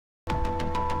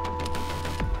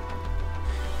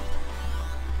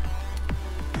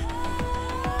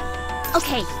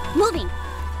Okay, moving.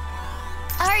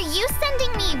 Are you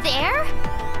sending me there?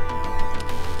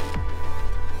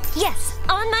 Yes,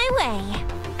 on my way.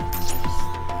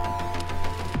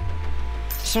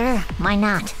 Sure, why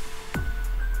not?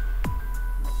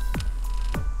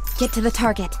 Get to the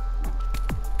target.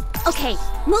 Okay,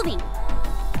 moving.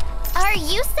 Are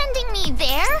you sending me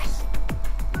there?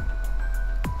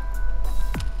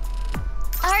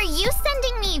 Are you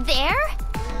sending me there?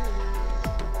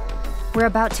 We're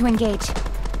about to engage.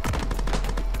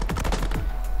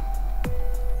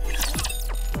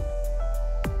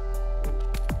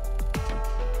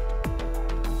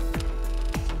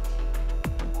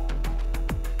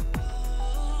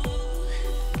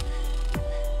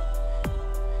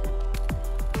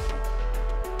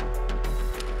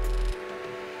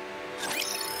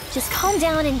 Just calm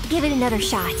down and give it another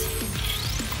shot.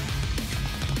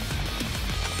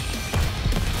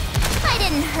 I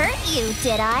didn't hurt you,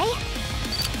 did I?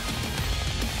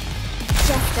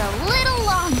 Just a little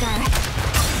longer.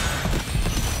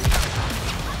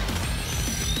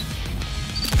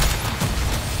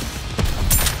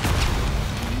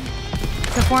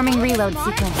 Performing reload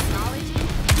sequence.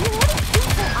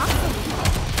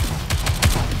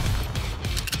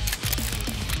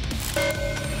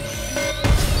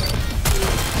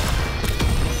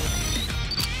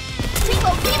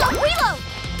 Reload!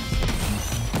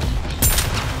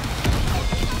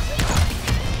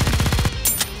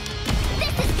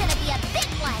 This is gonna be a big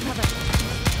one!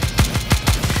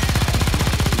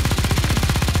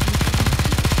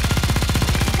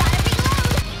 Gotta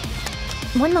reload!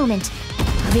 One moment.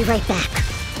 I'll be right back.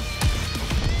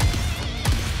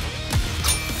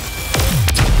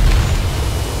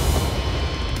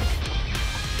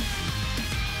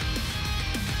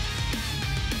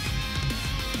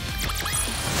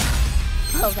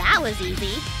 Oh, that was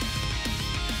easy.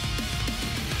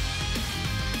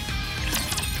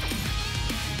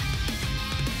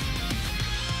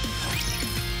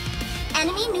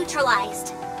 Enemy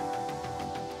neutralized.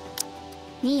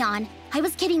 Neon, I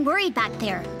was getting worried back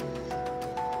there.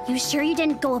 You sure you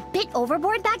didn't go a bit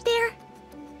overboard back there?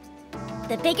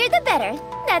 The bigger the better.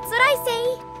 That's what I say.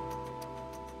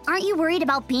 Aren't you worried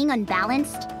about being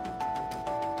unbalanced?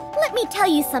 Let me tell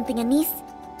you something, Anise.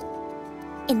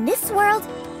 In this world,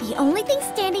 the only thing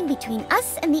standing between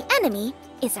us and the enemy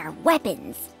is our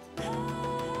weapons.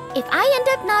 If I end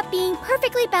up not being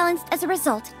perfectly balanced as a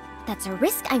result, that's a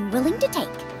risk I'm willing to take.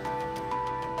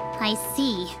 I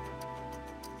see.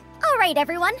 All right,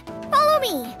 everyone, follow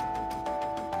me.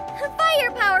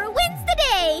 Firepower wins the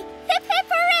day! Hip hip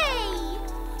hooray!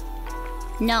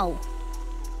 No.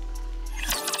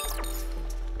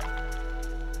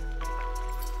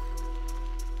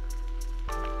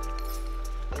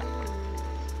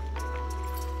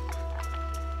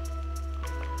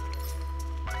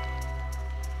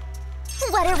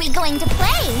 What are we going to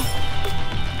play?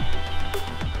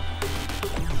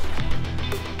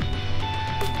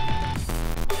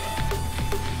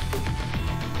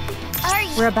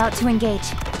 We're about to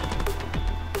engage.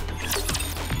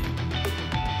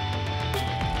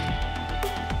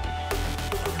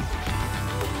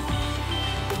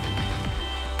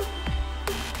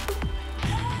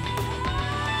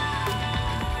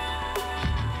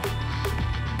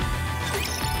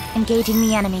 Engaging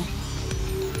the enemy.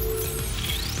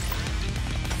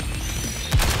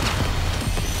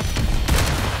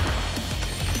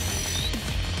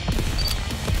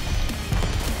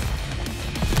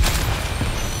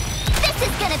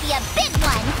 Gonna be a big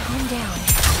one! Calm down.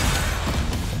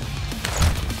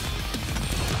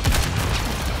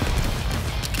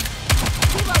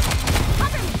 Reload!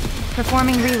 Cover me!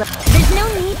 Performing reload. There's no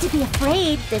need to be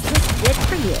afraid. This is good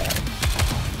for you.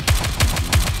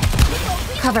 Reload!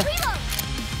 Cover. Reload!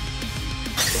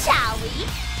 Shall we?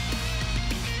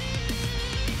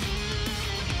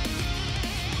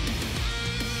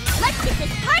 Let's get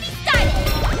this party started!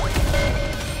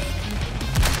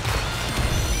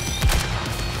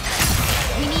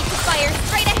 We need to fire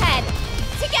straight ahead!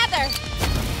 Together!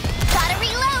 Gotta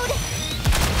reload!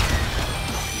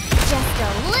 Just a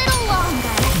little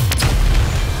longer.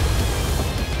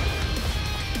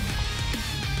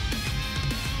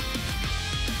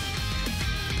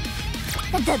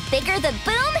 The bigger the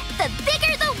boom, the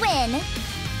bigger the win!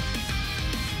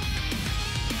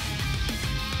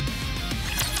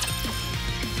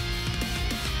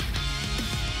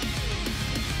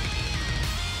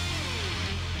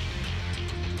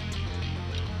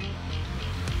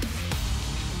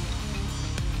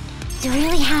 Do we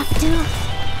really have to?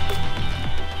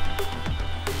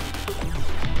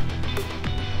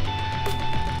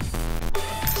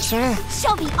 Sure.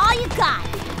 Show me all you got!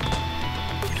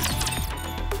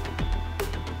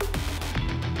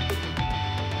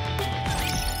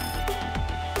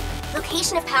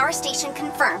 Location of power station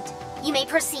confirmed. You may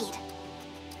proceed.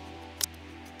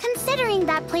 Considering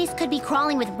that place could be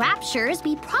crawling with raptures,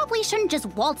 we probably shouldn't just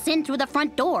waltz in through the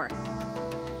front door.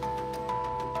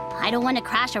 I don't want to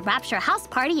crash a rapture house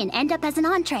party and end up as an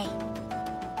entree.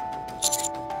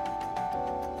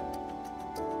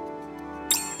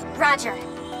 Roger.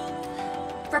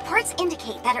 Reports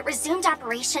indicate that it resumed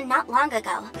operation not long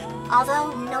ago,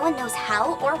 although no one knows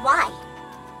how or why.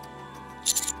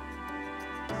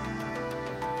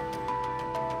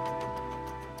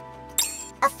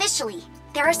 Officially,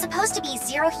 there are supposed to be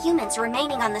 0 humans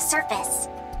remaining on the surface.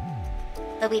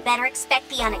 But we better expect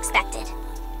the unexpected.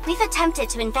 We've attempted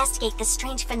to investigate this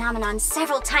strange phenomenon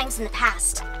several times in the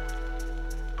past,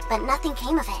 but nothing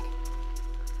came of it.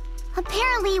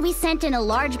 Apparently, we sent in a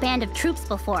large band of troops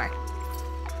before.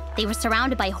 They were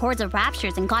surrounded by hordes of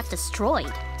raptures and got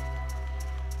destroyed.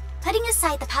 Putting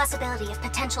aside the possibility of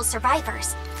potential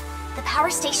survivors, the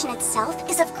power station itself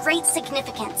is of great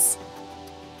significance.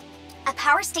 A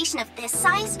power station of this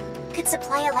size could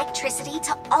supply electricity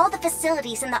to all the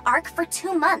facilities in the Ark for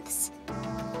 2 months.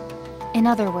 In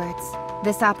other words,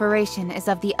 this operation is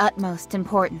of the utmost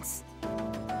importance.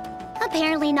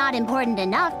 Apparently not important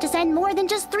enough to send more than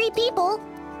just 3 people.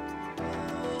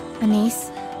 Anise,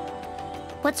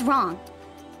 What's wrong?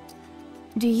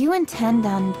 do you intend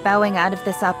on bowing out of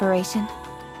this operation?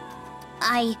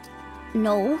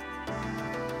 No.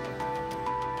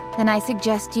 Then I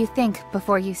suggest you think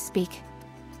before you speak.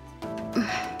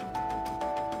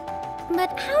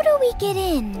 But how do we get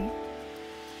in?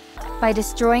 By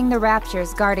destroying the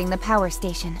raptures guarding the power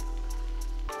station.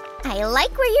 I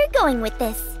like where you're going with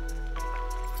this.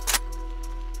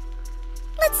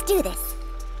 Let's do this.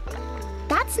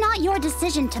 That's not your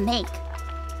decision to make.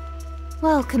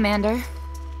 Well, Commander,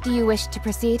 do you wish to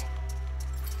proceed?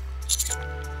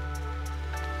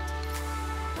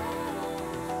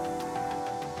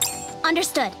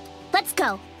 Understood. Let's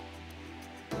go.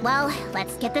 Well,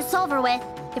 let's get this over with.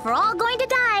 If we're all going to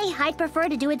die, I'd prefer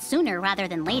to do it sooner rather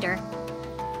than later.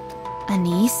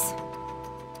 Anise?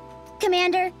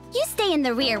 Commander, you stay in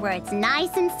the rear where it's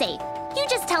nice and safe. You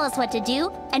just tell us what to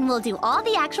do, and we'll do all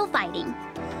the actual fighting.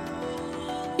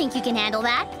 Think you can handle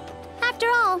that? After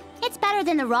all, it's better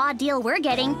than the raw deal we're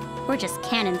getting. We're just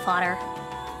cannon fodder.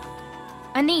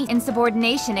 Anise,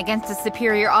 insubordination against a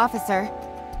superior officer.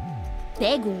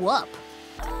 Big whoop.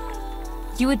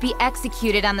 You would be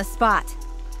executed on the spot.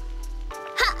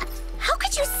 How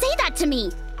could you say that to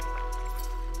me?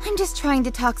 I'm just trying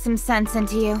to talk some sense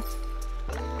into you.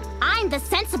 I'm the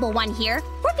sensible one here.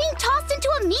 We're being tossed into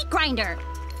a meat grinder.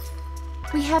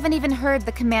 We haven't even heard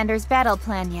the Commander's battle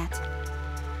plan yet.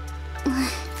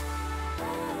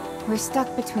 We're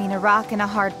stuck between a rock and a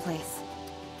hard place.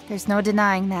 There's no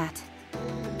denying that.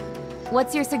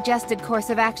 What's your suggested course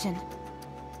of action?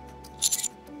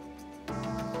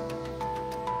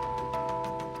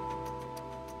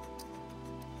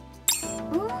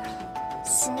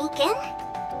 Sneak in?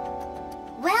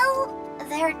 Well,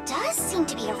 there does seem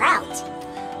to be a route.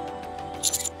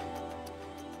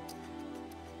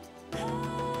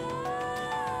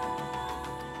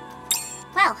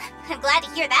 Well, I'm glad to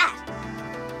hear that.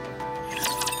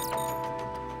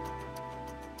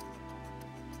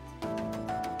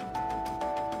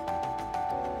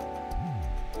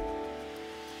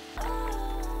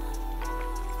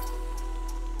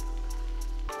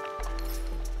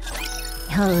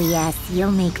 Oh yes, you'll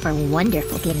make for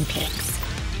wonderful guinea pigs.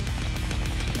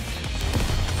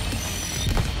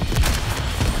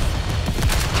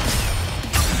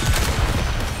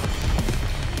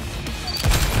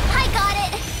 I got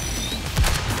it!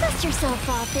 Dust yourself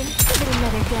off and give it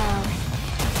another go.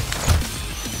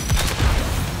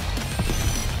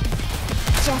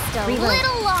 Just a Reload.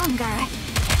 little longer.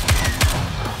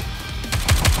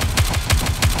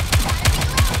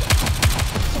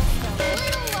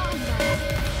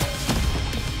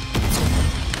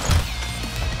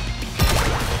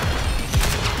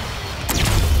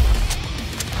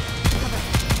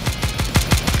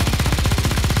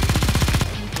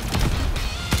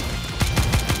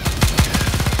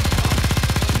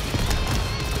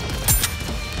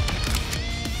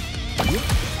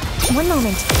 One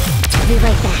moment. I'll be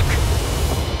right back.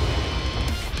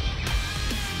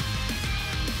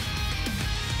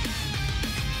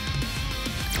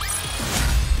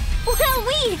 Well,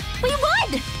 we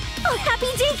won! Oh,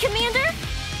 happy day, Commander!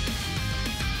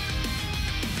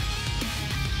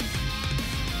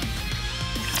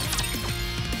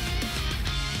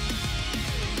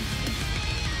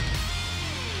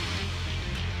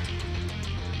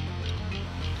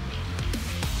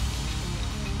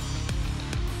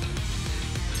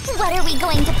 What are we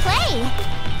going to play?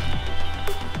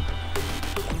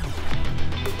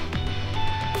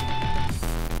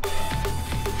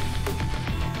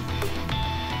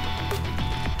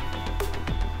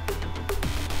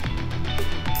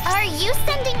 you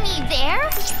sending me there?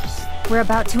 We're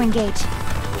about to engage.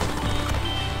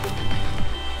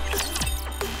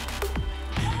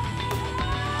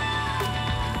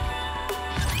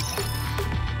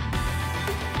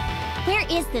 Where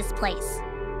is this place?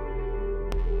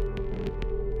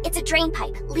 It's a drain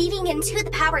pipe leading into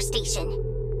the power station.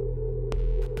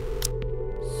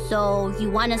 So,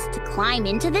 you want us to climb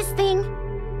into this thing?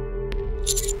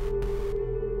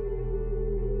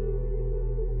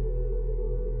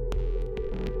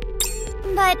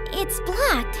 But it's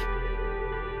blocked.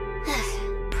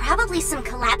 Probably some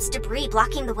collapsed debris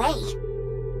blocking the way.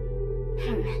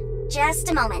 Just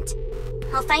a moment.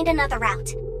 I'll find another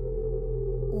route.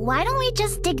 Why don't we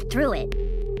just dig through it?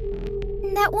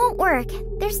 That won't work.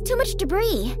 There's too much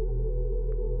debris.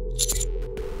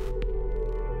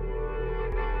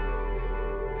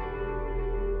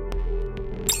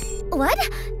 What?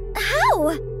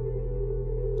 How?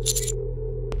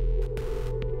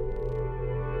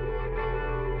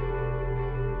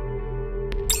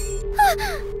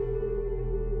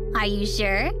 Are you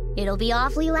sure? It'll be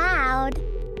awfully loud.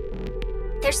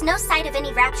 There's no sight of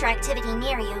any rapture activity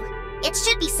near you. It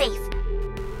should be safe.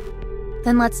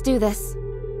 Then let's do this.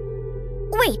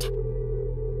 Wait!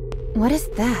 What is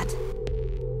that?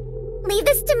 Leave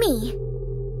this to me.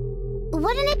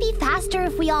 Wouldn't it be faster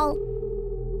if we all...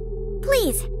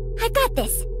 Please, I've got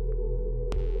this.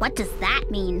 What does that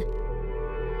mean?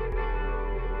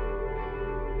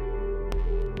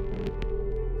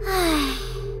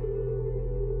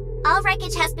 All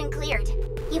wreckage has been cleared.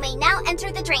 You may now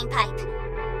enter the drain pipe.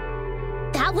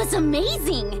 That was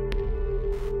amazing!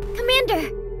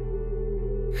 Commander!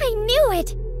 I knew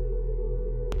it!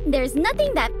 There's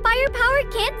nothing that firepower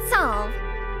can't solve.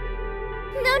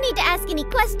 No need to ask any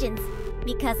questions,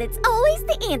 because it's always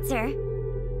the answer.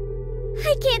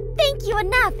 I can't thank you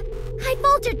enough. I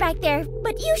faltered back there,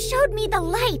 but you showed me the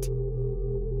light.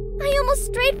 I almost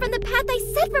strayed from the path I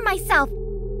set for myself,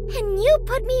 and you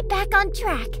put me back on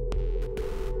track.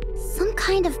 Some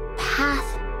kind of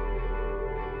path.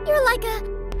 You're like a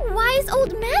wise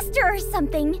old master or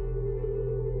something.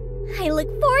 I look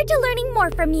forward to learning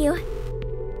more from you.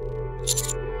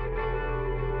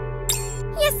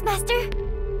 Yes, Master.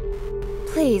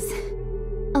 Please,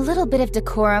 a little bit of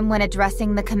decorum when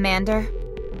addressing the commander.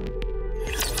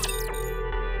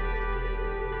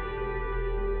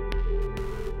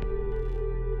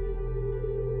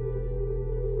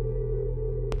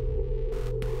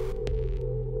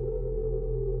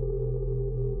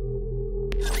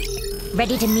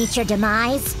 Ready to meet your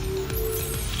demise?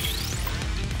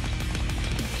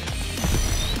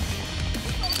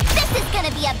 This is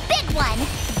gonna be a big one!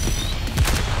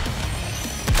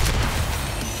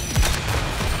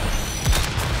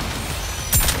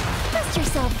 Dust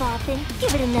yourself off and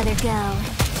give it another go.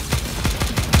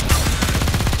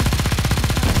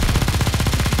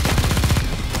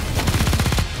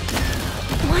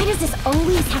 Why does this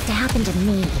always have to happen to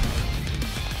me?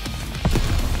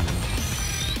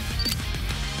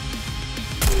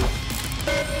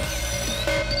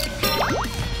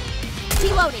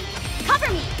 Reloading! Cover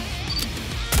me!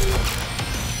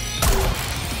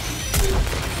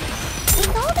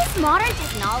 With all this modern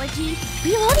technology,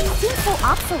 reloading seems so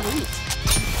obsolete.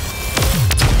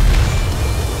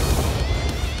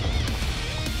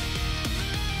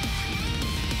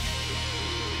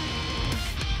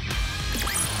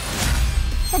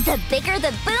 The bigger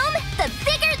the boom, the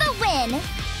bigger the win!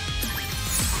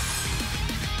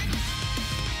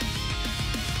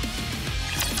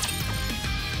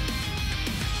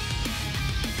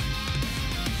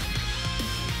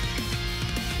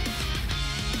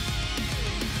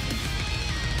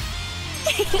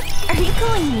 Are you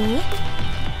calling me?